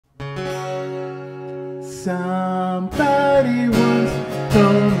Somebody once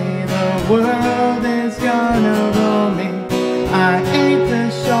told me the world is gonna roll me. I ain't the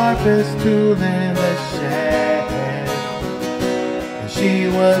sharpest tool in the shed. And she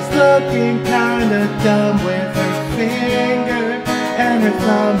was looking kinda dumb with her finger and her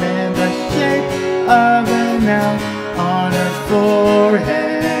thumb in the shape of an L on her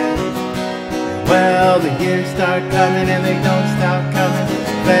forehead. Well, the years start coming and they don't stop coming.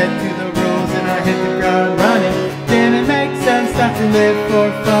 Fed to the rules and I hit the ground running. Didn't make sense not to live for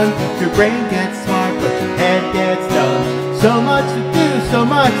fun. Your brain gets smart but your head gets dumb. So much to do, so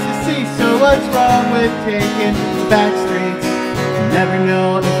much to see. So what's wrong with taking back streets? You never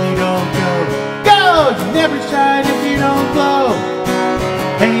know if you don't go. Go! You never shine if you don't glow.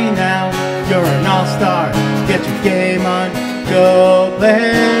 Hey now, you're an all-star. Get your game on, go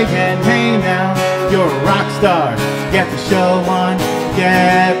play. And hey now, you're a rock star. Get the show on,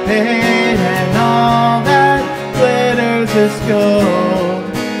 get paid. And all that glitters is gold.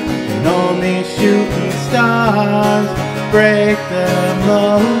 And only shooting stars break the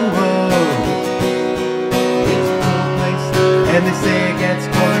mold. It's a cool place, and they say it gets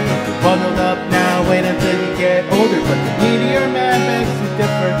colder. You're bundled up now, wait until you get older. But the meteor man begs to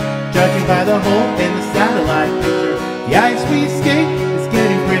differ, judging by the hole in the satellite picture. The ice we skate is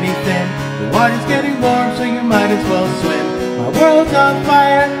getting pretty thin. The water's getting warm, so you might as well swim. My world's on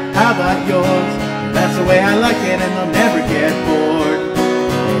fire, how about yours? And that's the way I like it, and I'll never get bored.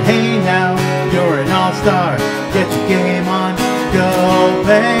 And hey now, you're an all-star. Get your game on, go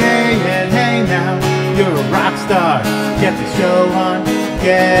play. And hey now, you're a rock star. Get the show on,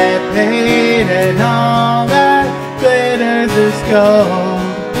 get paid. And all that glitters is gold.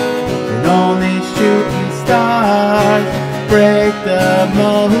 And only shooting stars break the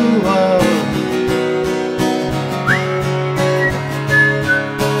mold.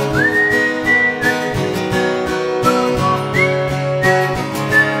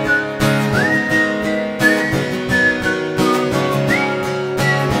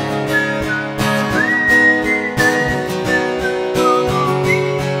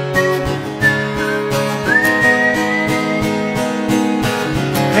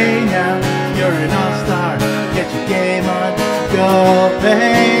 Hey now, you're an all-star. Get your game on, go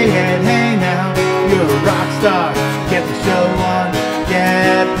play. And hey now, you're a rock star. Get the show on,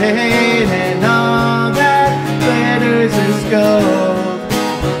 get paid. And all that glitters is gold.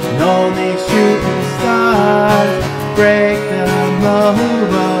 And only shooting stars break the mold.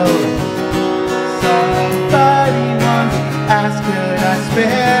 Somebody once asked, could I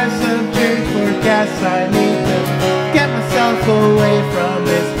spare some change for gas? I need to get myself away from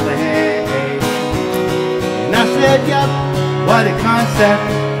this place. And I said, yup, what a concept.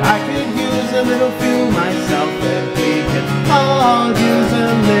 I could use a little fuel myself, and we can all use a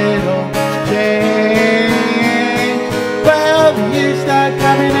little change. Well, the years start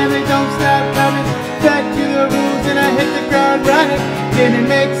coming and they don't stop coming. Back to the rules and I hit the ground running. Didn't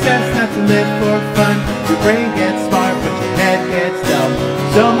make sense not to live for fun. Your brain gets smart but your head gets dumb.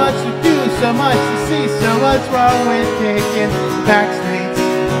 So much to do, so much to see. So what's wrong with taking back streets?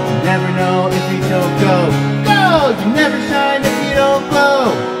 You never know if you don't go. Go! You never shine if you don't glow.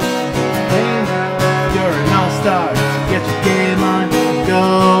 Hey now, you're an all-star. Get your game on,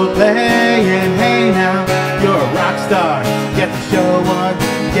 go play. And hey now, you're a rock star. Get the show on,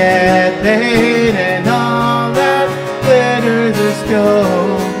 get paid. And all that glitters is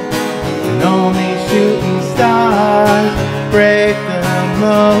gold. And only shooting stars break the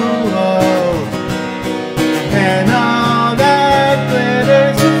mold.